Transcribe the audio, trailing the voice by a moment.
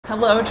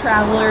Hello,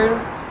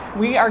 travelers.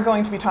 We are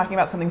going to be talking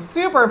about something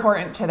super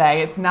important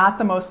today. It's not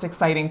the most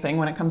exciting thing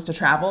when it comes to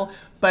travel,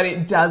 but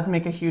it does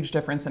make a huge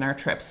difference in our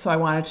trips. So I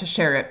wanted to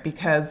share it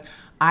because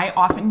I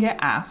often get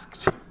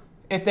asked,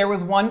 if there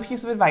was one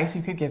piece of advice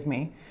you could give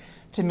me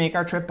to make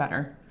our trip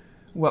better,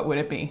 what would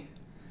it be?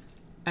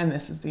 And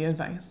this is the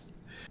advice.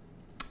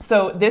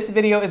 So this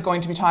video is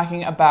going to be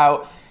talking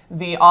about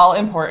the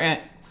all-important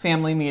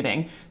family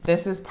meeting.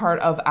 This is part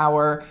of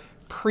our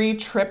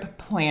pre-trip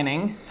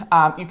planning.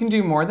 You can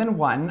do more than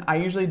one. I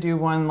usually do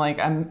one like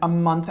a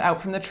month out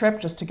from the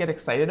trip just to get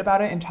excited about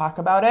it and talk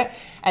about it.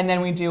 And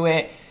then we do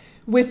it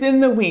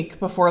within the week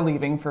before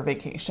leaving for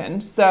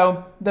vacation.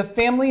 So the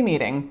family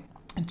meeting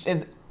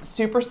is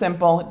super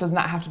simple. It does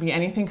not have to be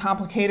anything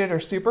complicated or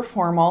super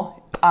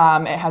formal.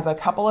 It has a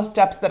couple of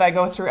steps that I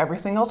go through every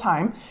single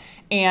time.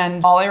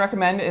 And all I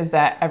recommend is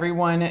that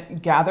everyone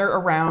gather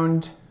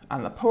around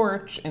on the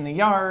porch, in the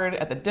yard,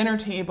 at the dinner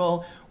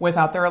table,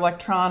 without their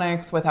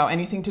electronics, without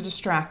anything to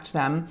distract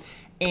them.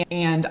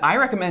 And I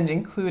recommend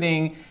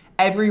including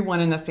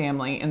everyone in the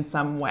family in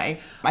some way.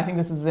 I think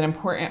this is an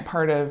important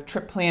part of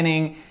trip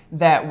planning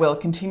that will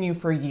continue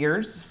for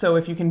years. So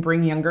if you can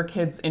bring younger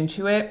kids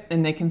into it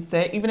and they can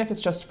sit, even if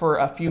it's just for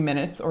a few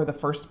minutes or the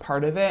first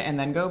part of it and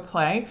then go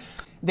play,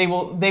 they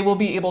will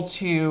be able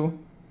to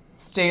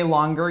stay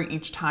longer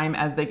each time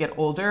as they get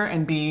older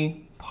and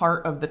be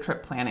part of the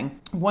trip planning.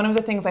 One of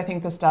the things I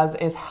think this does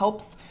is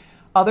helps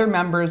other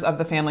members of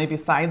the family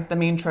besides the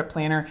main trip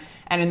planner.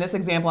 And in this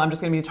example, I'm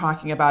just going to be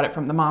talking about it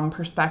from the mom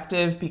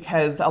perspective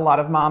because a lot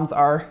of moms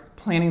are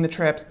planning the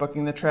trips,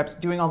 booking the trips,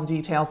 doing all the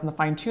details and the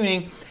fine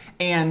tuning,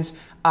 and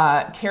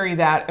carry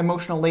that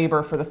emotional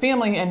labor for the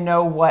family and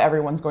know what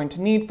everyone's going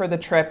to need for the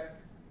trip,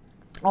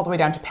 all the way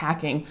down to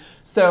packing.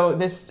 So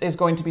this is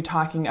going to be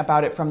talking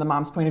about it from the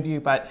mom's point of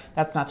view, but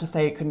that's not to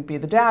say it couldn't be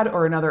the dad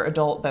or another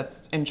adult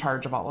that's in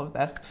charge of all of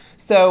this.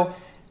 So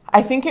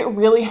I think it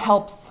really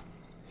helps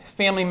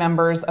family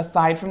members,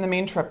 aside from the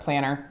main trip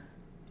planner,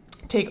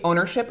 take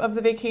ownership of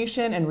the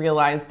vacation and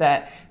realize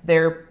that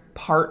they're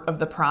part of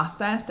the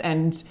process,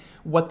 and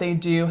what they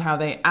do, how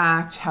they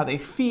act, how they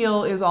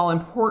feel is all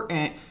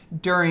important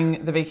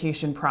during the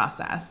vacation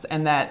process,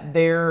 and that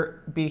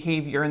their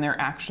behavior and their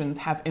actions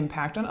have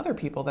impact on other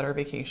people that are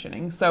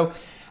vacationing. So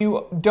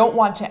you don't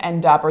want to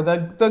end up, or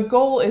the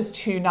goal is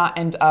to not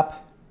end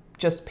up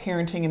just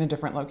parenting in a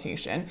different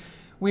location.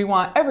 We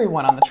want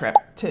everyone on the trip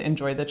to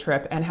enjoy the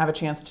trip and have a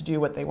chance to do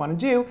what they want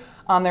to do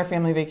on their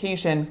family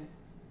vacation.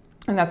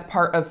 And that's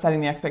part of setting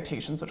the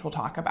expectations, which we'll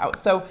talk about.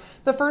 So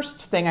the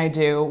first thing I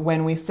do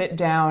when we sit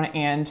down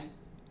and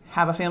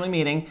have a family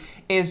meeting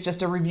is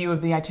just a review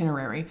of the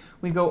itinerary.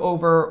 We go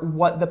over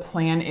what the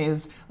plan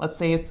is. Let's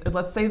say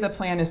the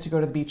plan is to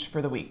go to the beach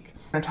for the week.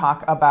 We're going to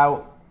talk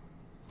about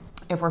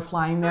if we're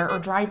flying there or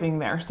driving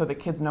there so the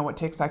kids know what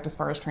to expect as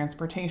far as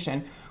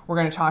transportation. We're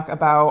going to talk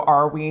about,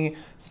 are we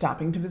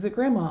stopping to visit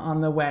grandma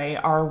on the way?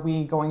 Are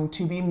we going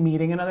to be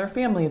meeting another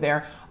family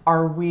there?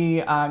 Are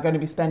we going to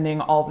be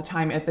spending all the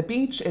time at the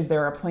beach? Is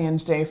there a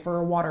planned day for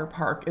a water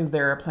park? Is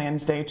there a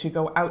planned day to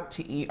go out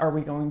to eat? Are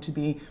we going to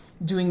be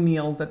doing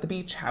meals at the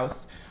beach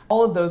house?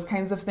 All of those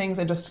kinds of things,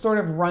 and just sort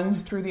of run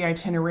through the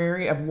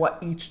itinerary of what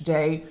each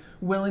day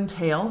will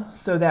entail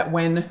so that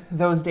when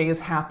those days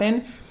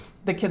happen,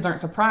 the kids aren't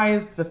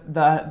surprised,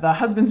 the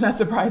husband's not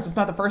surprised. It's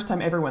not the first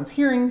time everyone's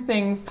hearing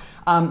things.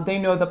 They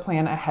know the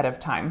plan ahead of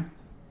time.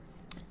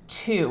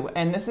 2,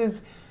 and this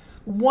is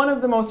one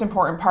of the most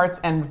important parts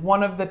and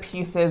one of the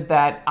pieces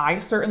that I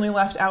certainly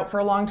left out for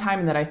a long time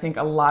and that I think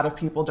a lot of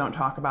people don't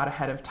talk about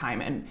ahead of time.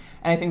 And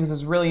I think this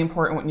is really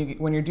important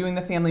when you're doing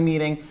the family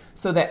meeting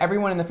so that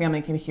everyone in the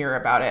family can hear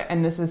about it.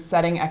 And this is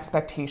setting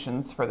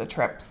expectations for the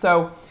trip.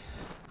 So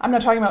I'm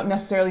not talking about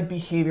necessarily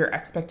behavior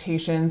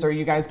expectations or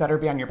you guys better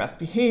be on your best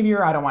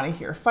behavior, I don't want to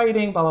hear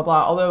fighting, blah, blah,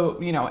 blah. Although,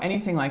 you know,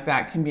 anything like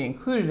that can be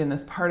included in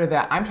this part of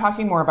it. I'm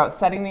talking more about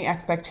setting the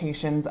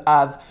expectations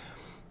of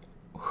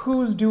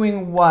who's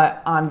doing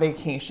what on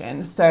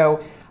vacation.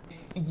 So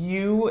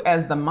you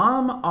as the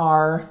mom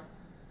are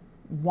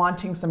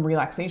wanting some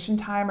relaxation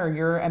time, or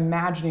you're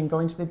imagining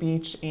going to the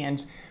beach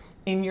and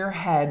in your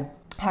head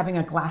having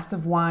a glass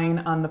of wine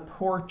on the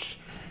porch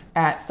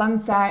at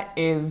sunset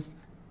is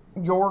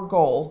your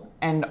goal,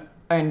 and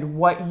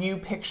what you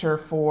picture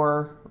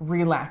for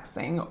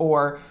relaxing,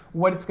 or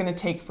what it's going to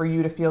take for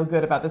you to feel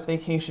good about this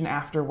vacation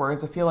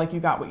afterwards, or feel like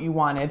you got what you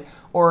wanted,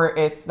 or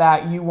it's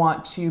that you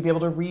want to be able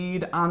to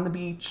read on the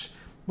beach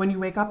when you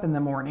wake up in the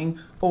morning,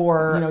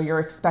 or you know, you're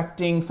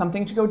expecting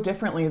something to go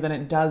differently than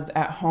it does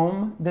at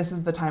home. This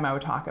is the time I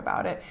would talk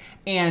about it.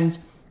 And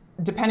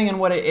depending on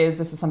what it is,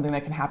 this is something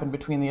that can happen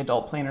between the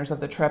adult planners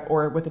of the trip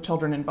or with the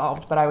children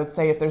involved. But I would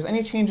say if there's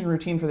any change in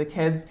routine for the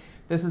kids,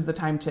 this is the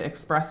time to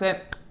express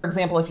it. For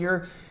example, if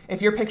you're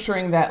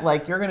picturing that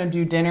like you're gonna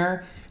do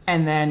dinner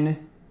and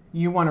then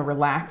you wanna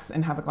relax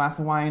and have a glass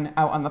of wine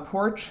out on the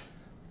porch,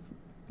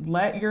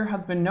 let your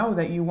husband know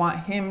that you want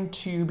him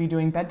to be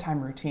doing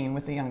bedtime routine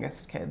with the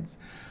youngest kids.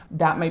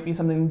 That might be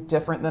something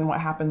different than what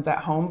happens at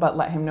home, but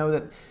let him know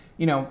that,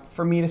 you know,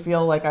 for me to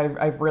feel like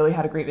I've really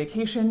had a great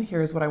vacation,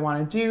 here's what I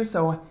want to do.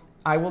 So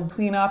I will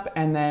clean up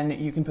and then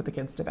you can put the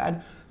kids to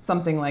bed.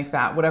 Something like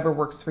that, whatever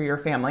works for your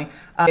family.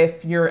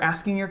 If you're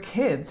asking your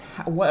kids,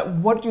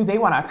 what do they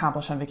want to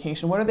accomplish on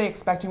vacation? What are they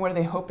expecting? What are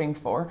they hoping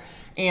for?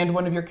 And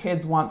one of your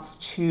kids wants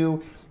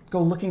to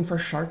go looking for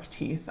shark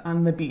teeth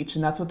on the beach,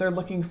 and that's what they're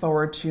looking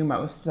forward to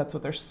most. That's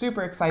what they're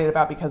super excited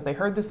about because they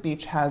heard this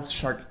beach has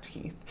shark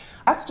teeth.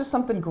 That's just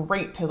something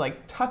great to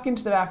like tuck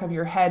into the back of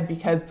your head,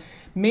 because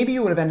maybe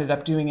you would have ended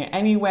up doing it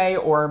anyway,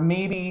 or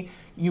maybe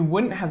you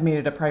wouldn't have made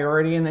it a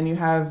priority, and then you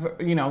have,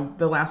 you know,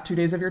 the last 2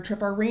 days of your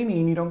trip are rainy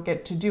and you don't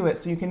get to do it.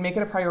 So you can make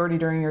it a priority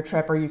during your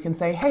trip, or you can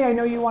say, hey, I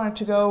know you wanted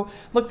to go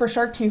look for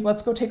shark teeth.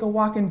 Let's go take a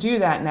walk and do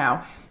that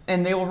now.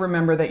 And they will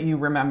remember that you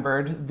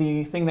remembered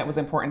the thing that was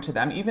important to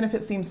them. Even if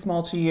it seems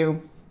small to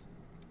you,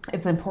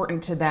 it's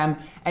important to them,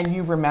 and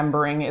you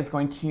remembering is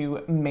going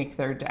to make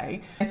their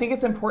day. I think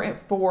it's important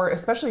for,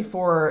 especially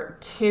for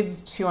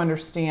kids, to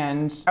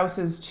understand,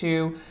 spouses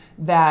too,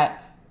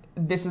 that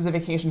this is a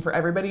vacation for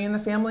everybody in the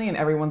family, and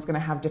everyone's going to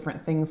have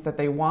different things that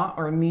they want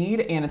or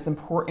need, and it's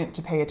important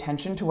to pay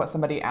attention to what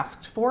somebody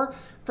asked for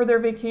their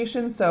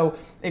vacation. So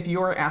if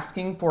you're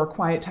asking for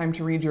quiet time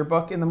to read your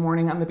book in the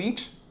morning on the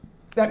beach,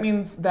 that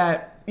means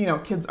that, you know,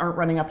 kids aren't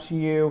running up to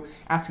you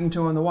asking to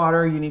go in the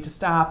water. You need to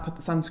stop, put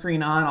the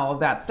sunscreen on, all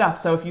of that stuff.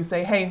 So if you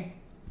say, hey,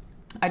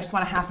 I just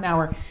want a half an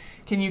hour,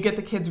 can you get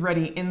the kids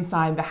ready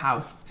inside the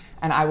house?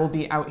 And I will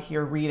be out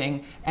here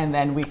reading, and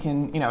then we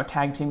can, you know,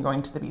 tag team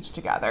going to the beach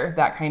together,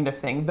 that kind of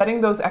thing.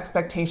 Setting those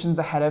expectations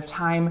ahead of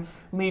time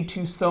lead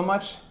to so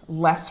much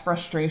less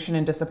frustration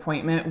and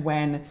disappointment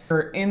when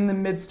you're in the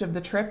midst of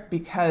the trip,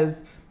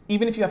 because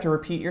even if you have to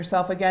repeat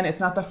yourself again, it's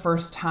not the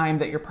first time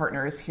that your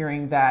partner is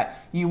hearing that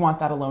you want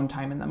that alone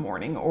time in the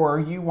morning, or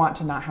you want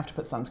to not have to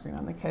put sunscreen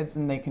on the kids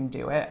and they can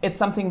do it. It's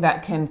something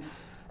that can,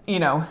 you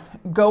know,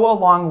 go a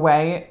long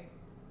way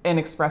in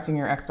expressing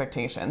your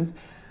expectations.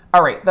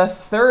 All right, the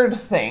third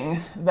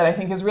thing that I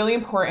think is really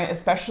important,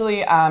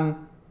 especially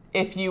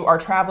if you are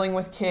traveling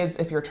with kids,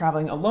 if you're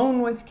traveling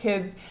alone with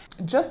kids,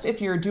 just if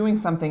you're doing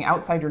something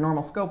outside your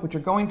normal scope, which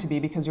you're going to be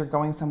because you're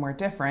going somewhere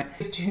different,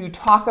 is to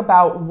talk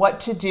about what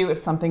to do if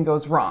something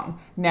goes wrong.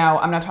 Now,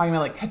 I'm not talking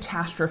about like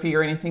catastrophe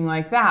or anything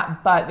like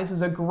that, but this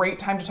is a great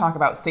time to talk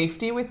about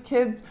safety with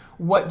kids.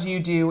 What do you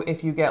do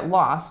if you get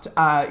lost?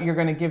 You're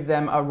going to give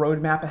them a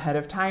roadmap ahead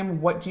of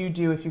time. What do you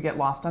do if you get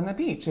lost on the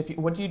beach?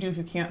 What do you do if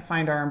you can't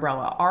find our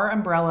umbrella? Our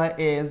umbrella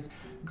is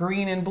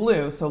green and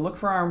blue, so look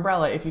for our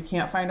umbrella. If you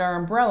can't find our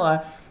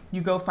umbrella,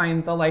 you go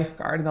find the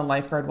lifeguard, and the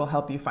lifeguard will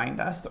help you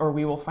find us, or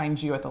we will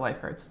find you at the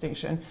lifeguard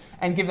station,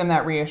 and give them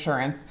that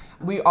reassurance.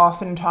 We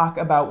often talk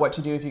about what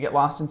to do if you get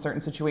lost in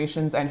certain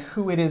situations and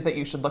who it is that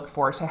you should look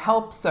for to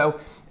help. So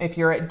if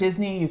you're at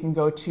Disney, you can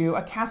go to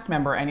a cast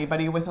member,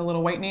 anybody with a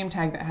little white name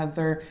tag that has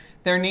their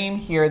name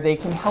here. They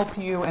can help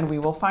you, and we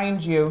will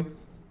find you,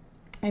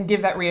 and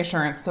give that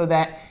reassurance so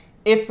that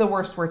if the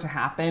worst were to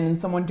happen and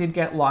someone did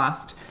get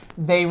lost,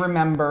 they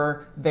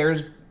remember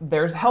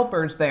there's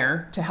helpers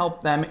there to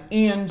help them,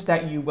 and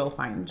that you will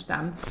find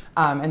them.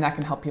 And that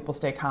can help people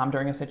stay calm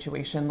during a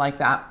situation like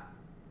that.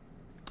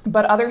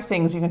 But other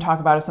things you can talk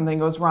about if something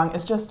goes wrong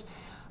is just,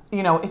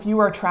 you know, if you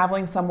are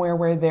traveling somewhere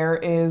where there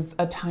is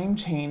a time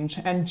change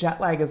and jet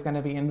lag is going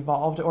to be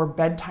involved, or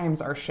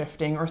bedtimes are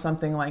shifting or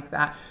something like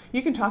that,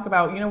 you can talk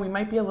about, you know, we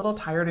might be a little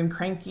tired and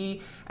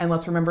cranky, and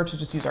let's remember to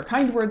just use our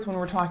kind words when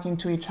we're talking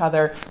to each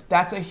other.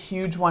 That's a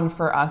huge one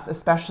for us,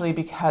 especially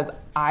because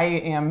I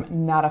am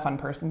not a fun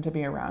person to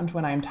be around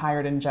when I'm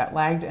tired and jet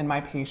lagged, and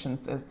my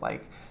patience is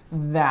like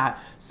that.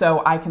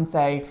 So I can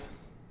say,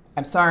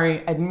 I'm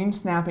sorry, I didn't mean to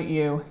snap at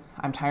you.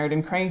 I'm tired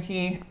and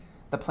cranky.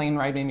 The plane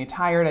ride made me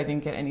tired. I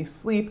didn't get any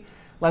sleep.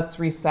 Let's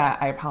reset.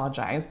 I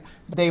apologize.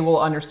 They will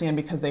understand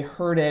because they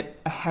heard it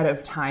ahead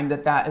of time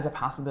that that is a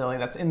possibility.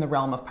 That's in the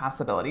realm of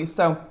possibilities.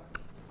 So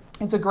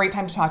it's a great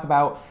time to talk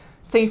about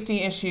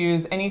safety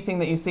issues, anything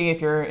that you see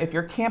if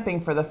you're camping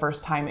for the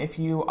first time, if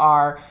you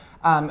are,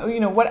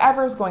 you know,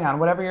 whatever's going on,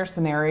 whatever your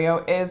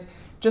scenario is,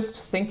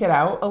 just think it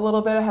out a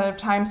little bit ahead of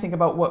time. Think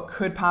about what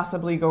could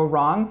possibly go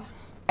wrong.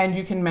 And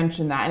you can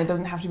mention that, and it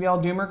doesn't have to be all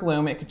doom or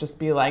gloom. It could just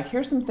be like,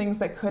 here's some things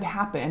that could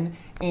happen,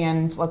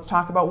 and let's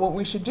talk about what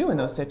we should do in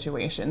those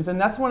situations. And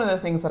that's one of the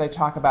things that I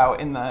talk about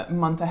in the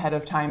month ahead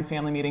of time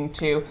family meeting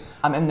too,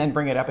 and then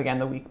bring it up again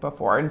the week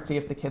before and see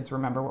if the kids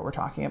remember what we're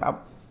talking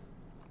about.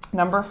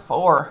 Number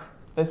 4,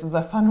 this is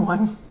a fun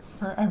one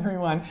for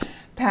everyone,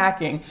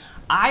 packing.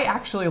 I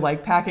actually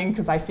like packing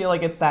because I feel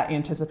like it's that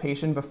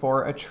anticipation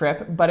before a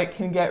trip, but it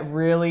can get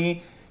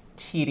really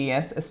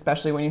tedious,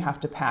 especially when you have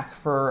to pack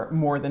for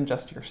more than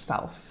just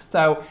yourself.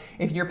 So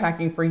if you're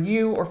packing for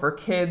you or for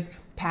kids,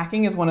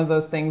 packing is one of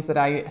those things that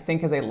I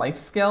think is a life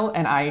skill,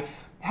 and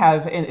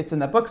it's in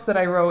the books that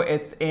I wrote,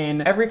 it's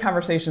in every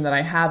conversation that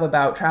I have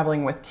about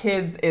traveling with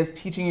kids, is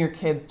teaching your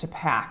kids to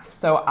pack.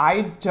 So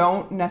I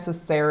don't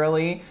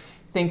necessarily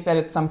think that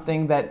it's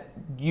something that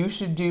you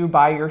should do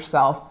by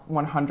yourself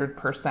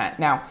 100%.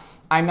 Now,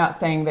 I'm not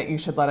saying that you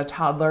should let a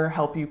toddler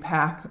help you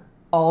pack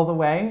all the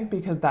way,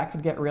 because that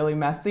could get really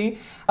messy.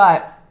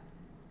 But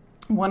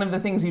one of the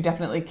things you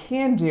definitely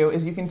can do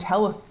is you can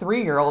tell a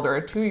 3-year-old or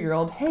a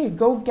 2-year-old, hey,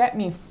 go get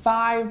me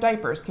 5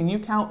 diapers. Can you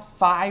count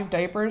 5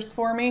 diapers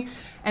for me?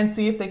 And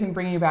see if they can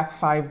bring you back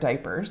 5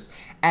 diapers.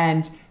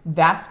 And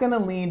that's gonna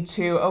lead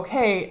to,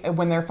 okay,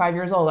 when they're 5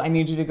 years old, I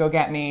need you to go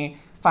get me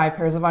 5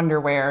 pairs of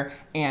underwear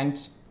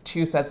and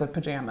 2 sets of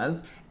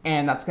pajamas.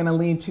 And that's gonna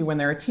lead to when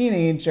they're a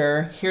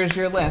teenager, here's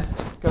your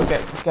list, go get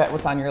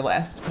what's on your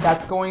list.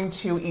 That's going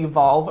to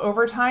evolve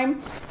over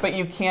time, but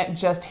you can't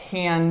just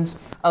hand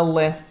a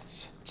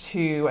list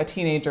to a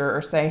teenager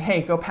or say,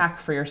 hey, go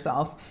pack for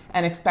yourself,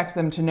 and expect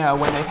them to know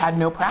when they've had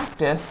no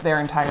practice their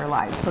entire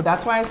lives. So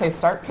that's why I say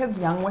start kids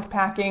young with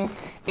packing,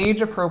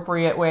 age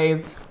appropriate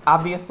ways.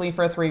 Obviously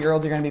for a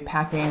 3-year-old, you're gonna be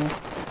packing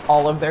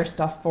all of their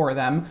stuff for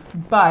them.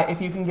 But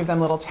if you can give them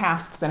little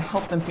tasks and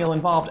help them feel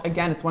involved,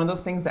 again, it's one of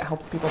those things that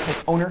helps people take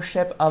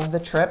ownership of the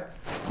trip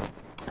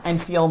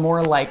and feel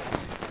more like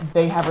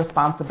they have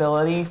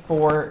responsibility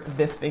for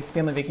this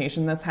family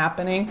vacation that's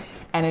happening.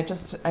 And it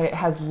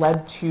has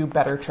led to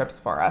better trips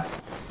for us.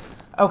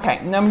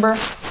 Okay, number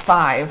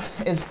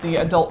 5 is the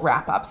adult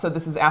wrap up. So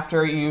this is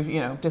after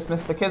you've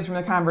dismissed the kids from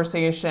the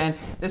conversation.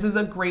 This is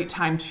a great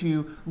time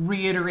to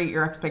reiterate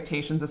your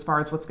expectations as far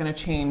as what's going to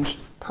change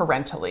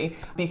parentally,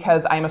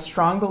 because I'm a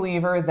strong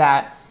believer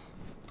that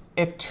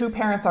if 2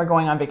 parents are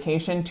going on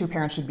vacation, 2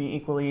 parents should be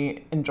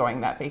equally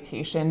enjoying that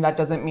vacation. That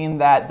doesn't mean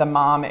that the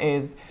mom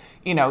is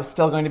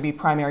still going to be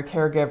primary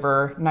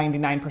caregiver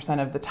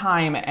 99% of the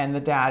time and the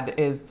dad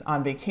is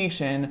on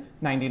vacation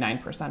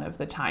 99% of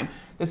the time.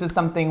 This is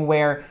something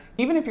where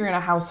even if you're in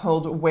a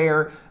household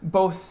where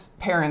both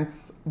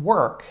parents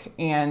work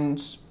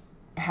and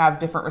have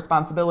different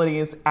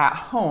responsibilities at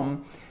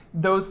home,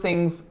 those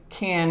things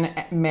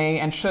can, may,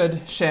 and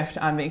should shift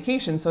on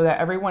vacation so that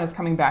everyone is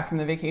coming back from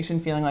the vacation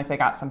feeling like they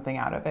got something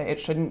out of it.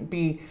 It shouldn't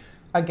be,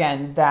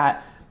 again,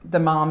 that the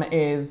mom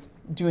is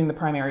doing the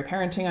primary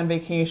parenting on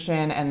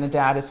vacation and the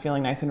dad is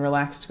feeling nice and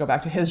relaxed to go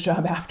back to his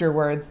job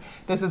afterwards.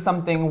 This is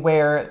something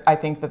where I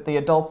think that the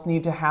adults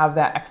need to have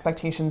that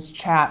expectations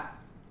chat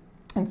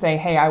and say,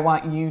 hey, I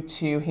want you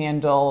to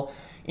handle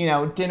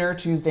dinner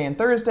Tuesday and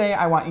Thursday.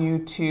 I want you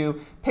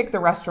to pick the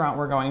restaurant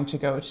we're going to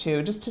go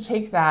to, just to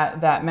take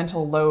that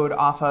mental load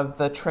off of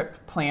the trip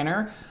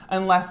planner.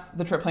 Unless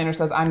the trip planner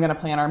says, I'm going to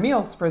plan our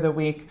meals for the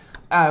week.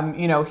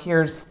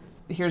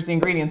 Here's the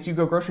ingredients, you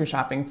go grocery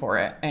shopping for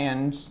it,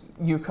 and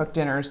you cook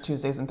dinners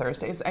Tuesdays and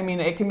Thursdays. I mean,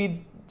 it can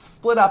be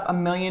split up a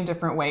million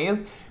different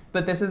ways,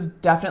 but this is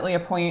definitely a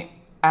point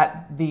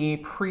at the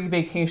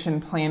pre-vacation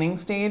planning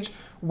stage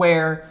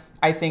where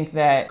I think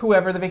that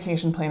whoever the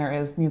vacation planner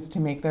is needs to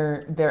make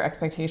their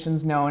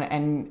expectations known,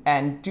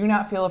 and do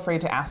not feel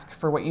afraid to ask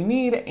for what you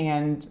need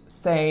and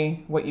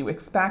say what you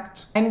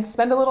expect, and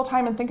spend a little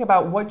time and think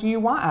about, what do you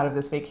want out of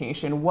this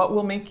vacation? What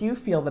will make you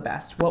feel the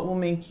best? What will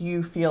make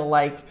you feel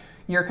like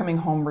you're coming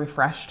home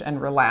refreshed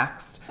and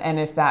relaxed? And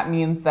if that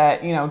means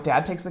that,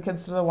 dad takes the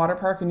kids to the water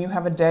park and you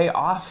have a day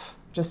off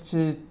just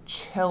to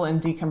chill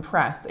and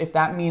decompress, if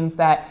that means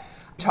that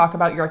you talk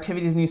about your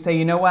activities and you say,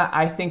 you know what,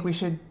 I think we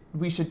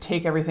should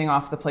take everything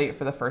off the plate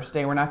for the first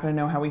day. We're not going to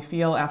know how we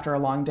feel after a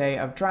long day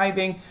of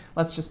driving.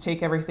 Let's just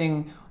take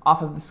everything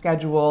off of the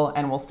schedule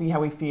and we'll see how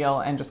we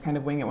feel and just kind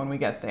of wing it when we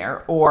get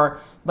there. Or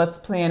let's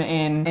plan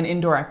in an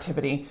indoor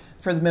activity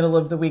for the middle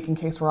of the week in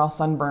case we're all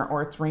sunburnt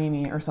or it's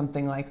rainy or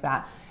something like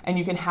that. And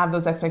you can have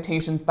those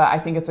expectations, but I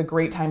think it's a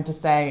great time to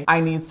say, I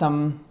need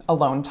some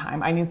alone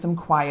time. I need some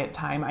quiet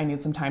time. I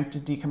need some time to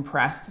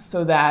decompress,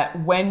 so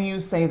that when you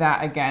say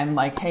that again,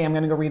 like, hey, I'm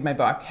gonna go read my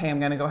book. Hey, I'm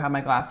gonna go have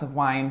my glass of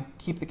wine.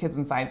 Keep the kids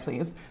inside,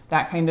 please.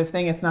 That kind of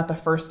thing. It's not the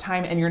first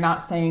time, and you're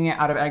not saying it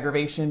out of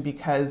aggravation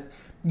because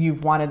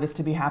you've wanted this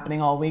to be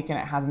happening all week and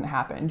it hasn't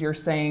happened. You're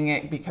saying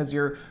it because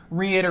you're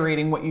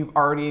reiterating what you've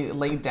already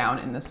laid down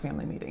in this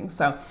family meeting.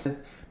 So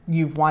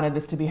you've wanted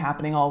this to be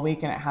happening all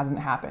week and it hasn't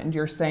happened.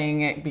 You're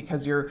saying it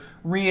because you're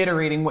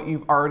reiterating what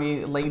you've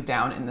already laid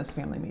down in this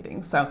family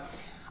meeting. So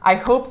I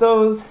hope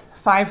those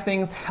 5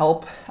 things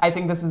help. I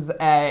think this is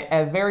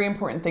a very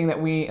important thing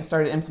that we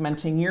started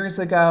implementing years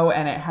ago,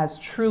 and it has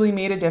truly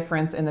made a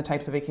difference in the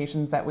types of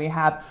vacations that we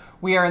have.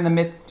 We are in the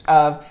midst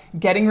of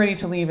getting ready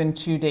to leave in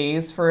 2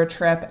 days for a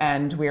trip,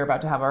 and we are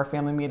about to have our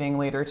family meeting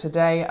later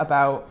today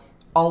about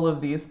all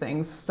of these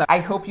things. So I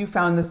hope you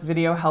found this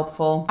video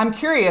helpful. I'm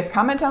curious,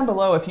 comment down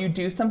below if you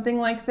do something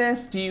like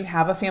this. Do you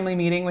have a family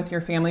meeting with your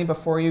family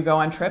before you go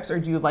on trips, or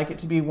do you like it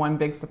to be one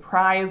big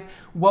surprise?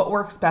 What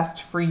works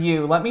best for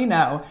you? Let me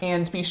know.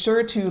 And be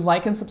sure to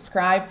like and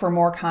subscribe for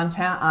more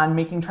content on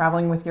making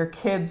traveling with your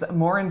kids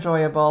more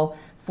enjoyable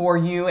for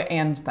you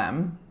and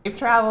them. Safe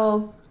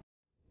travels.